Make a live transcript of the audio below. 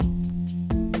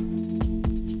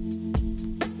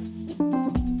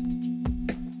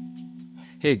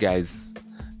Hey guys,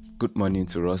 good morning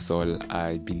to us all.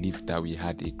 I believe that we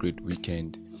had a great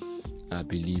weekend. I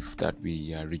believe that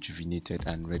we are rejuvenated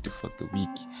and ready for the week.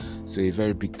 So a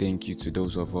very big thank you to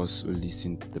those of us who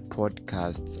listen to the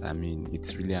podcasts. I mean,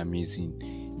 it's really amazing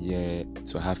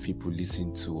to have people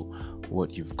listen to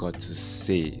what you've got to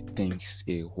say. Thanks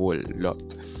a whole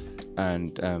lot.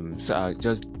 And so I'll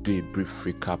just do a brief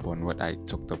recap on what I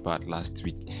talked about last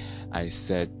week. I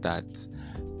said that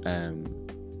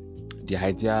the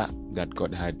idea that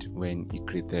God had when He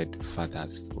created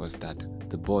fathers was that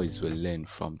the boys will learn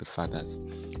from the fathers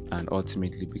and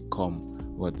ultimately become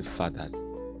what the fathers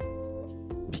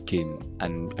became.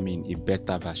 And I mean, a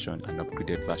better version, an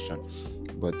upgraded version.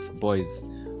 But boys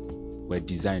were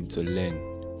designed to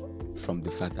learn from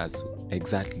the fathers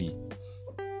exactly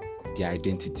their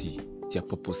identity, their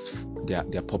purpose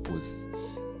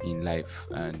in life.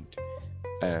 And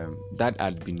that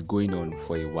had been going on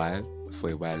for a while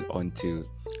until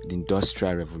the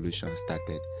Industrial Revolution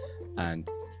started and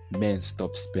men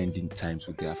stopped spending time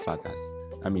with their fathers.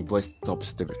 I mean, boys stopped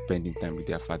spending time with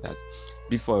their fathers.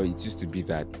 Before, it used to be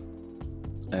that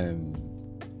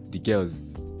the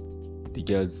girls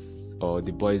or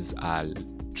the boys are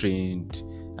trained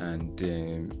and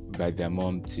by their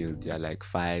mom till they are like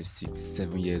 5, 6,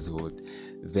 7 years old.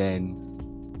 Then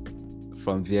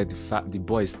from there, the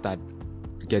boys start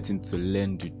getting to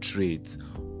learn the trades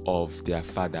of their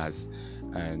fathers,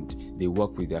 and they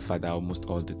work with their father almost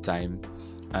all the time,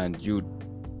 and you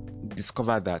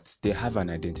discover that they have an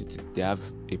identity, they have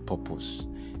a purpose,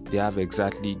 they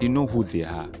know who they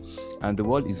are. And the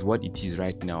world is what it is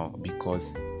right now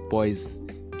because boys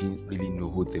didn't really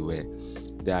know who they were.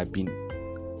 There have been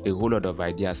a whole lot of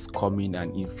ideas coming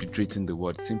and infiltrating the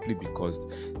world simply because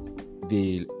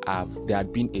there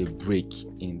had been a break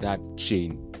in that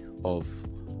chain of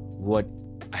what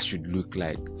I should look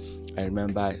like. I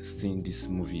remember seeing this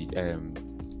movie,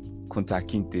 Kunta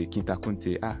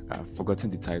Kinte. I've forgotten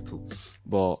the title,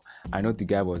 but I know the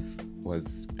guy was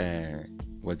a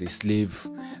slave,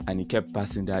 and he kept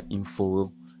passing that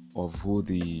info of who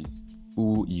he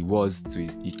was to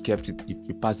he kept it.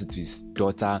 He passed it to his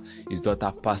daughter. His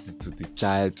daughter passed it to the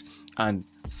child, and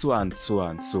so and so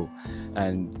and so.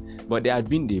 But there had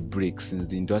been a break since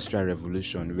the Industrial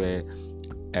Revolution where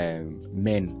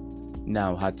men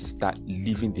now had to start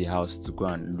leaving the house to go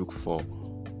and look for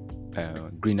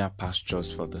greener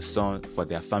pastures for the son, for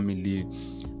their family,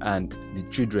 and the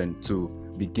children too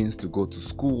begins to go to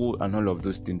school and all of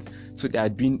those things. So there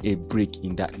had been a break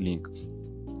in that link.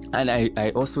 And I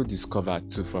also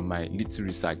discovered too from my little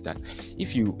research that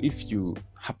if you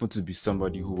happen to be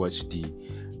somebody who watched the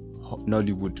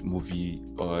Nollywood movie,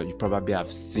 or you probably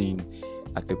have seen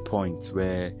at the point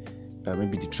where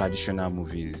maybe the traditional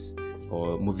movies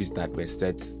or movies that were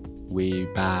set way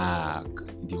back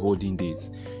in the olden days,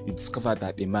 you discover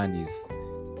that a man is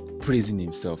praising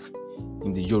himself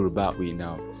in the Yoruba way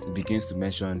now. He begins to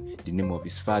mention the name of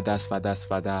his father,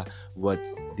 what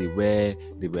they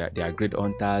are great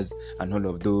hunters, and all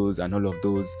of those.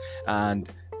 And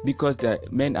because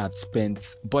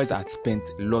boys had spent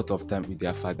a lot of time with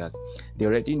their fathers, they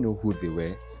already know who they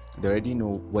were, they already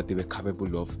know what they were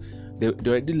capable of, they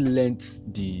already learnt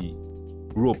the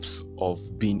ropes of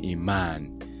being a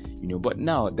man, but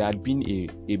now there had been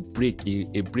a break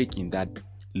in that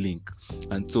link,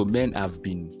 and so boys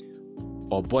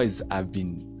have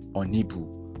been unable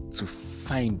to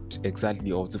find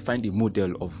exactly, or to find a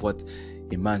model of what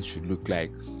a man should look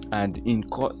like. And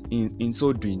in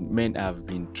so doing, men have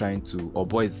been trying to, or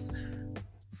boys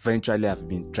eventually have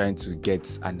been trying to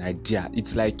get an idea.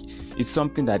 It's like it's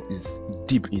something that is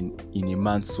deep in a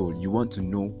man's soul. You want to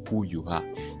know who you are,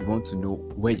 you want to know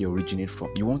where you originate from,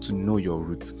 you want to know your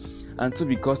roots. And so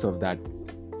because of that,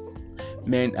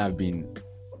 men have been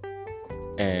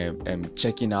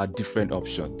checking out different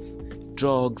options.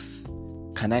 Drugs,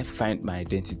 can I find my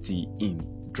identity in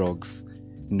drugs?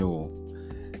 No.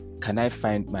 Can I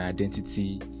find my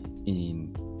identity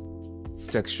in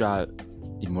sexual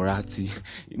immorality?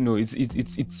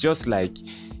 It's just like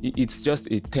it's just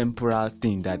a temporal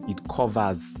thing that it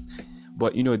covers,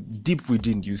 but deep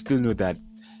within you still know that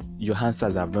your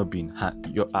answers have not been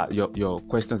your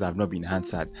questions have not been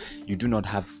answered. You do not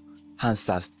have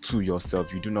answers to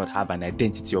yourself. You do not have an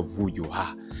identity of who you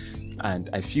are.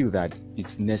 And I feel that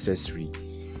it's necessary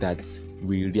that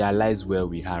we realize where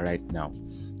we are right now.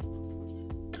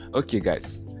 Okay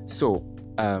guys, so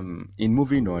in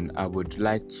moving on, I would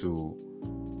like to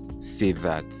say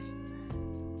that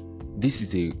this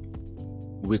is a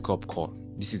wake-up call.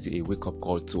 This is a wake-up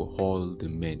call to all the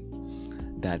men,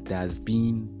 that there has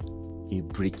been a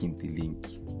break in the link.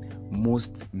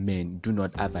 Most men do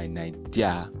not have an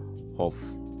idea of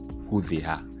who they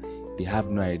are. They have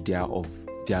no idea of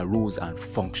their roles and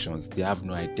functions. They have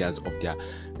no ideas of their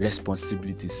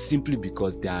responsibilities, simply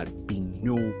because there had been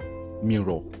no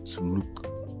mirror to look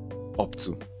up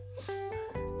to.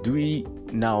 Do we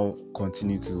now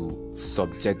continue to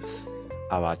subject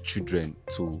our children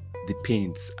to the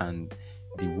pains and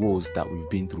the woes that we've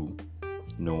been through?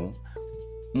 No.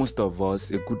 Most of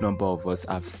us, a good number of us,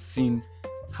 have seen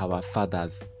our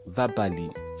fathers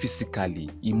verbally, physically,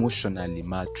 emotionally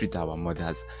maltreat our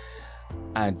mothers,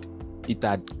 and it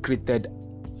had created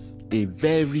a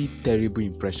very terrible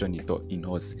impression in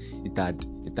us. It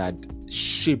had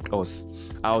shaped us.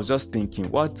 I was just thinking,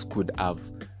 what could have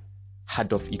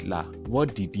Adolf Hitler,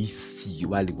 what did he see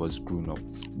while he was growing up?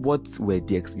 What were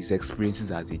his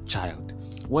experiences as a child?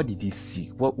 What did he see?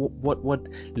 What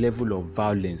level of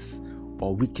violence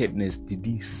or wickedness did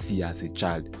he see as a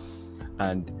child?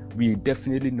 And we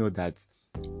definitely know that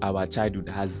our childhood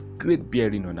has great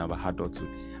bearing on our adulthood.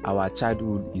 Our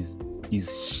childhood is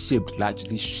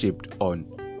largely shaped on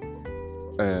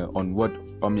what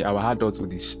our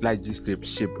adulthood is largely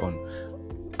shaped on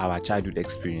our childhood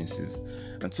experiences.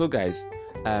 And so, guys,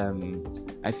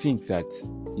 I think that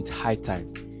it's high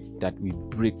time that we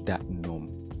break that norm,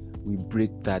 we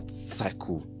break that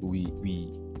cycle,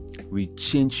 we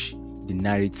change the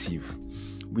narrative.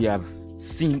 We have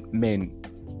seen men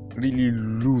really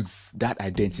lose that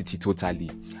identity totally,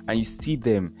 and you see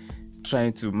them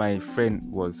trying to. My friend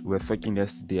we're talking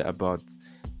yesterday about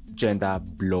gender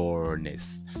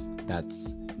blurriness. That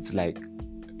it's like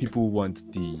people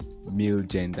want the male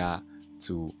gender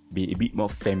to be a bit more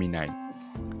feminine,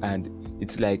 and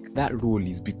it's like that role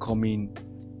is becoming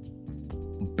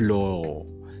blur.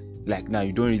 Like now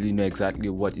you don't really know exactly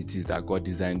what it is that God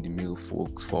designed the male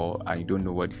folks for, and you don't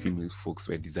know what the female folks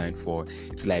were designed for.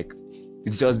 It's like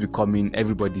it's just becoming,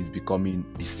 everybody's becoming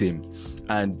the same.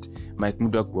 And Mike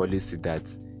Murdoch will always say that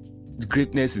the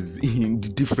greatness is in the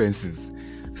differences.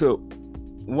 So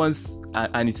once,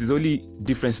 and it is only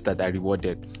differences that are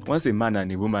rewarded. Once a man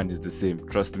and a woman is the same,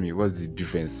 trust me, what's the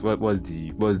difference? What's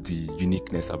the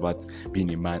uniqueness about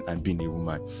being a man and being a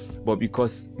woman? But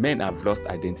because men have lost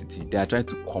identity, they are trying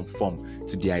to conform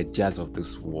to the ideas of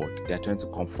this world. They are trying to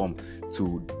conform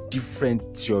to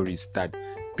different theories that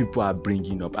people are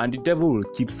bringing up, and the devil will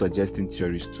keep suggesting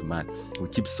theories to man. Will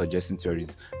keep suggesting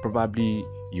theories. Probably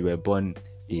you were born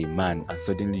a man and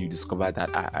suddenly you discover that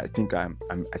I think I'm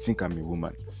a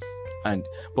woman.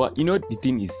 But you know, the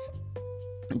thing is,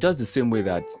 just the same way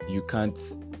that you can't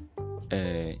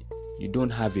you don't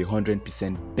have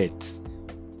 100% bet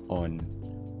on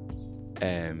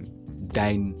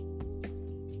dying,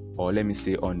 or let me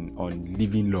say on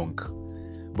living long,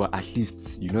 but at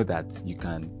least you know that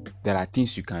there are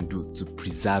things you can do to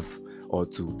preserve or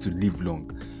to live long.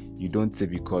 You don't say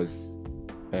because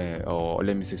or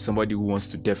let me say somebody who wants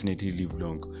to definitely live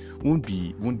long won't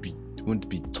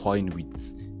be toying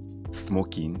with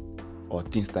smoking or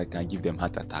things that can give them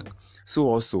heart attack. So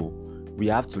also we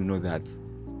have to know that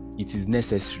it is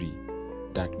necessary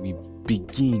that we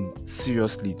begin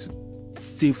seriously to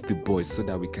save the boys so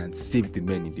that we can save the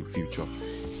men in the future.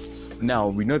 Now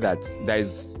we know that there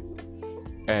is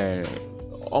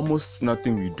almost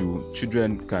nothing we do,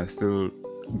 children can still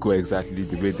go exactly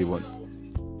the way they want.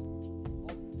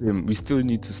 We still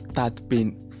need to start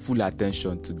paying full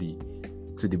attention to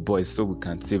the boys so we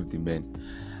can save the men.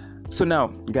 So now,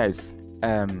 guys,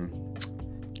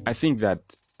 I think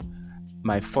that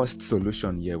my first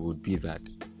solution here would be that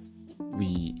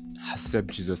we accept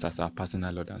Jesus as our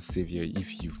personal Lord and Savior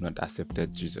if you've not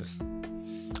accepted Jesus.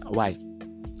 Why?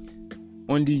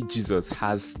 Only Jesus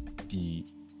has the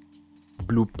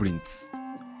blueprint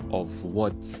of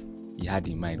what he had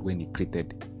in mind when he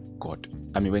created God.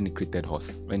 When he created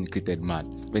us, when he created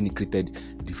man, when he created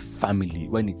the family,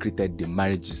 when he created the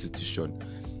marriage institution.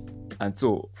 And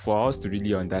so for us to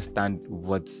really understand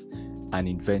what an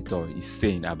inventor is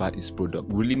saying about his product,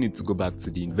 we really need to go back to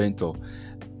the inventor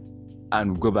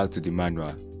and go back to the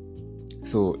manual.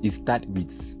 So it starts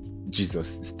with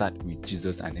Jesus. It starts with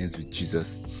Jesus and ends with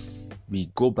Jesus. We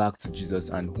go back to Jesus,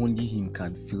 and only him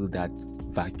can fill that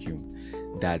vacuum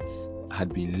that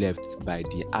had been left by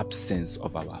the absence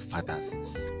of our fathers.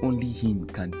 Only him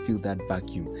can fill that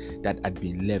vacuum that had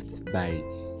been left by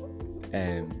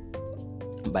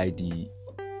the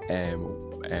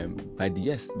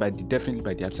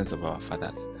absence of our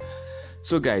fathers.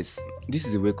 So guys, this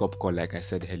is a wake-up call. Like I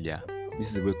said earlier,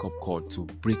 this is a wake-up call to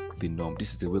break the norm.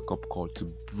 This is a wake-up call to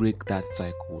break that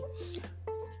cycle.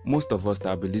 Most of us that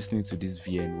will be listening to this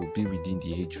VN will be within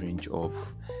the age range of,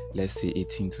 let's say,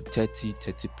 18 to 30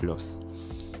 plus.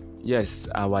 Yes,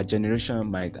 our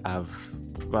generation might have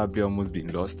probably almost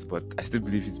been lost, but I still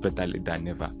believe it's better late than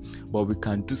never. But we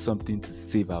can do something to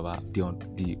save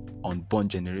the unborn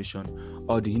generation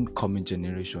or the incoming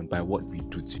generation by what we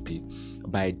do today,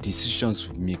 by decisions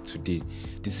we make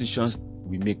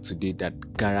today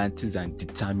that guarantees and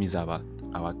determines our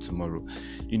tomorrow.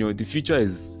 The future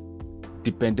is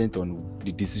dependent on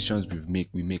the decisions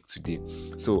we make today.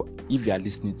 So if you are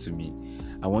listening to me,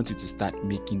 I want you to start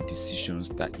making decisions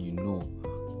that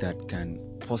that can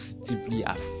positively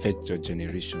affect your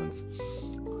generations.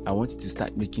 I want you to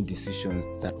start making decisions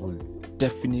that will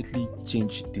definitely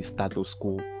change the status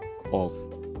quo of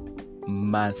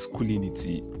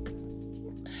masculinity.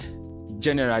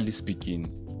 Generally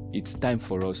speaking, it's time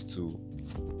for us to...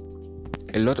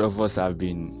 A lot of us have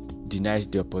been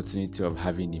denied the opportunity of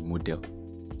having a model,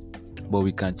 but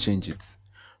we can change it.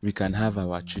 We can have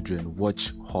our children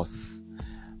watch us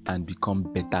and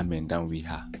become better men than we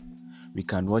are. We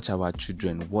can watch our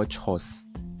children watch us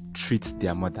treat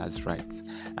their mothers right,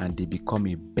 and they become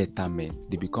a better man.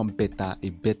 They become a better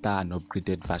and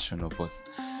upgraded version of us.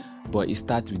 But it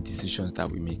starts with decisions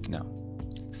that we make now.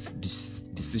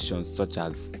 Decisions such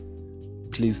as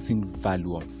placing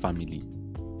value on family.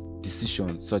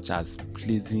 Decisions such as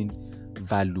placing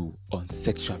value on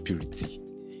sexual purity.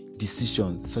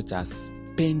 Decisions such as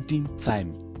spending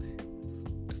time,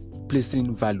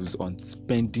 placing values on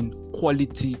spending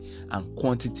quality and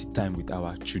quantity time with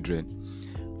our children.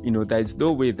 There is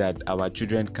no way that our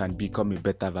children can become a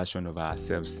better version of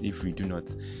ourselves if we do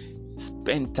not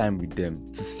spend time with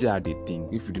them to see how they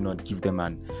think, if we do not give them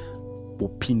an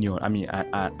opinion,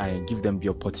 I give them the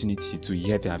opportunity to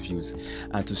hear their views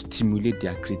and to stimulate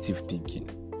their creative thinking.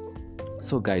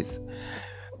 So guys,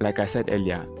 like I said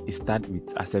earlier, it starts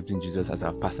with accepting Jesus as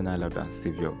our personal Lord and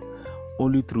Savior.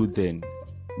 Only through then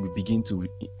we begin to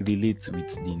relate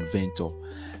with the inventor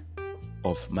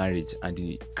of marriage and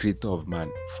the creator of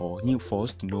man, for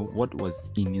us to know what was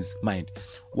in his mind,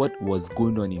 what was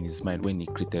going on in his mind when he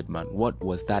created man, what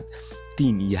was that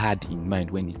thing he had in mind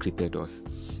when he created us.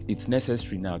 It's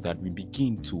necessary now that we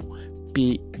begin to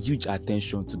pay huge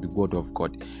attention to the word of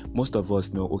God. Most of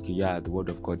us know, the word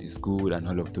of God is good and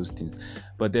all of those things,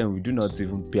 but then we do not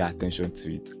even pay attention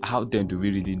to it. How then do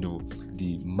we really know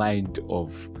the mind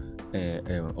of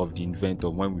the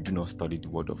inventor when we do not study the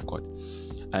word of God?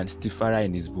 And Stifara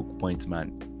in his book Point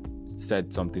Man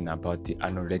said something about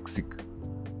anorexic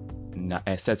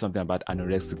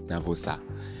nervosa,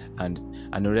 and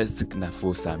anorexic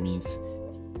nervosa means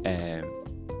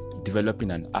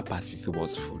developing an apathy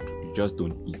towards food. You just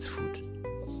don't eat food.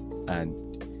 And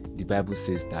the Bible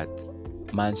says that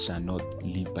man shall not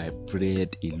live by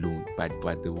bread alone, but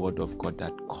by the word of God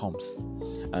that comes.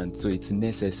 And so it's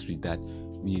necessary that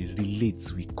we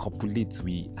relate, we copulate,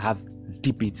 we have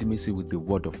deep intimacy with the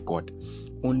word of God.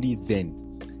 Only then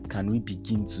can we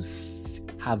begin to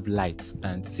have light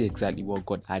and see exactly what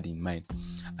God had in mind.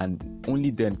 And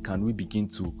only then can we begin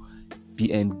to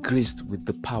be engraced with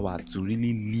the power to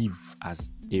really live as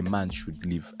a man should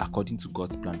live according to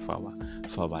God's plan for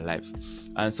our life.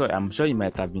 And so I'm sure you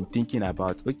might have been thinking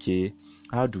about,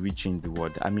 how do we change the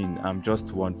world? I'm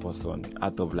just one person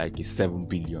out of like a 7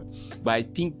 billion. But I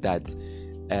think that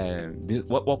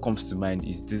what comes to mind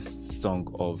is this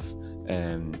song of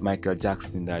Micheal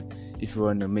Jackson, that if you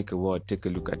want to make a world, take a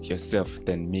look at yourself,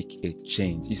 then make a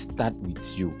change. It starts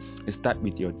with you. It starts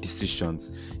with your decisions.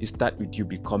 It starts with you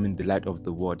becoming the light of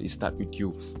the world. It starts with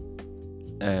you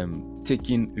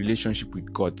taking relationship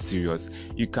with God serious.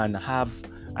 You can have,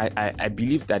 I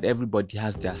believe that everybody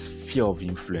has their sphere of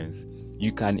influence.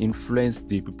 You can influence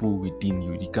the people within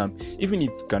you. You can, even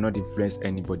if you cannot influence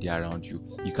anybody around you,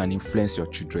 you can influence your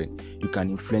children. You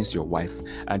can influence your wife.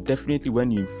 And definitely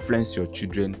when you influence your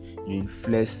children, you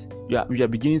are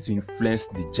beginning to influence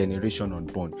the generation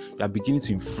unborn. You are beginning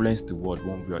to influence the world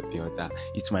one way or the other.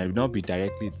 It might not be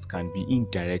directly, it can be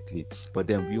indirectly, but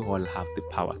then we all have the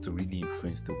power to really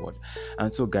influence the world.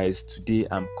 And so guys, today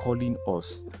I'm calling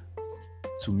us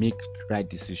to make right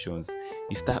decisions.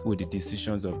 It starts with the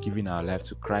decisions of giving our life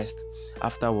to Christ.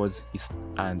 Afterwards, the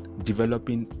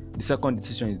second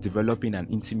decision is developing an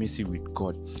intimacy with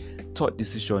God. Third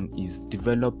decision is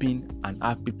developing an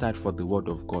appetite for the word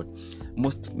of God.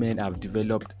 Most men have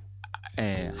developed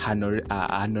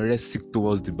anorexic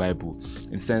towards the Bible,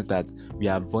 in the sense that we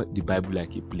avoid the Bible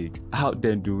like a plague. How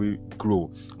then do we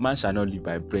grow? Man shall not live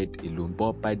by bread alone,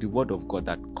 but by the word of God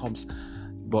that comes,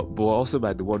 but also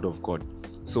by the word of God.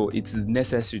 So it is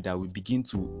necessary that we begin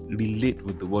to relate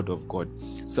with the word of God.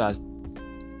 So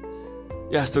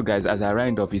guys, as I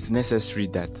round up, it's necessary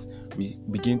that we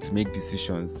begin to make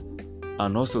decisions,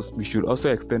 and also we should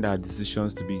also extend our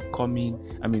decisions to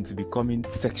becoming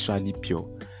sexually pure.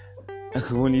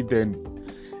 Only then.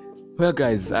 Well,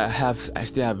 guys, I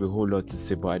still have a whole lot to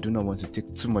say, but I do not want to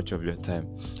take too much of your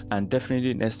time. And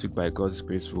definitely next week, by God's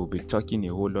grace, we'll be talking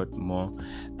a whole lot more.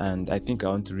 And I think I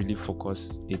want to really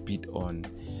focus a bit on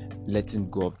letting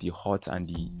go of the hurt and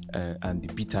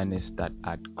the bitterness that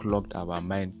had clogged our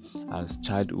mind as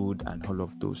childhood and all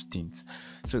of those things.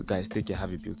 So, guys, take care.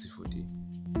 Have a beautiful day.